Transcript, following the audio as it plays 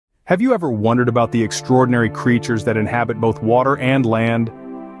Have you ever wondered about the extraordinary creatures that inhabit both water and land,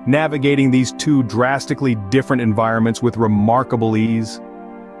 navigating these two drastically different environments with remarkable ease?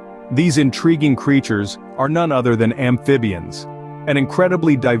 These intriguing creatures are none other than amphibians, an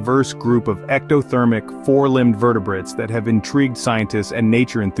incredibly diverse group of ectothermic, four-limbed vertebrates that have intrigued scientists and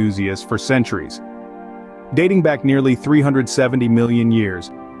nature enthusiasts for centuries. Dating back nearly 370 million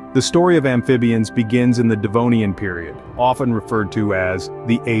years, the story of amphibians begins in the Devonian period, often referred to as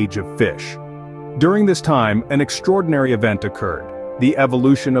the Age of Fish. During this time, an extraordinary event occurred: the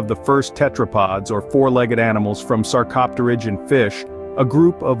evolution of the first tetrapods or four-legged animals from sarcopterygian fish, a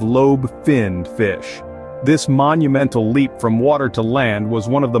group of lobe-finned fish. This monumental leap from water to land was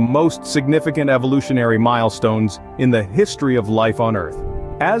one of the most significant evolutionary milestones in the history of life on Earth.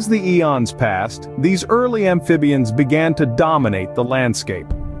 As the eons passed, these early amphibians began to dominate the landscape.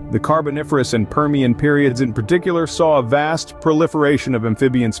 The Carboniferous and Permian periods in particular saw a vast proliferation of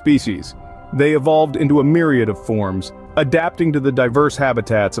amphibian species. They evolved into a myriad of forms, adapting to the diverse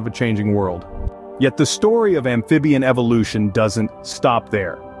habitats of a changing world. Yet the story of amphibian evolution doesn't stop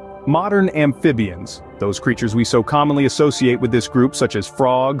there. Modern amphibians, those creatures we so commonly associate with this group such as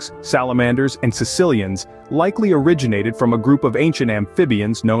frogs, salamanders, and caecilians, likely originated from a group of ancient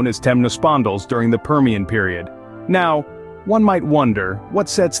amphibians known as temnospondyls during the Permian period. Now, one might wonder, what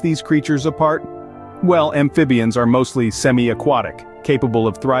sets these creatures apart? Well, amphibians are mostly semi-aquatic, capable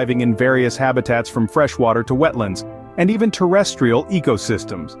of thriving in various habitats from freshwater to wetlands, and even terrestrial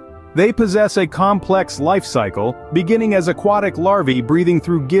ecosystems. They possess a complex life cycle, beginning as aquatic larvae breathing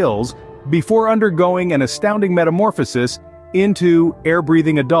through gills, before undergoing an astounding metamorphosis into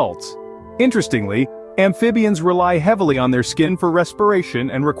air-breathing adults. Interestingly, amphibians rely heavily on their skin for respiration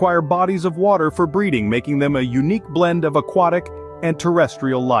and require bodies of water for breeding, making them a unique blend of aquatic and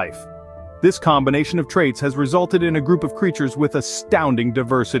terrestrial life. This combination of traits has resulted in a group of creatures with astounding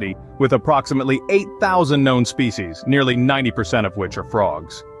diversity, with approximately 8,000 known species, nearly 90% of which are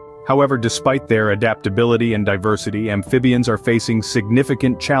frogs. However, despite their adaptability and diversity, amphibians are facing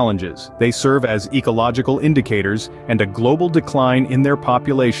significant challenges. They serve as ecological indicators, and a global decline in their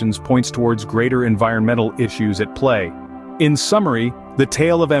populations points towards greater environmental issues at play. In summary, the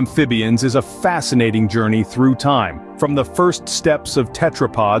tale of amphibians is a fascinating journey through time, from the first steps of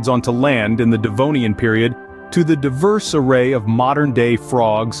tetrapods onto land in the Devonian period, to the diverse array of modern-day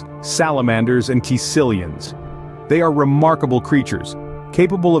frogs, salamanders, and caecilians. They are remarkable creatures,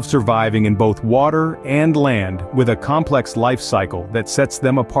 capable of surviving in both water and land with a complex life cycle that sets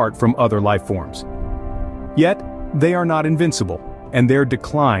them apart from other life forms. Yet, they are not invincible, and their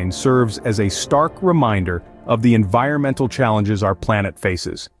decline serves as a stark reminder of the environmental challenges our planet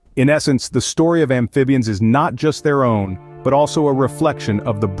faces. In essence, the story of amphibians is not just their own, but also a reflection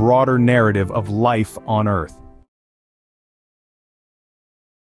of the broader narrative of life on Earth.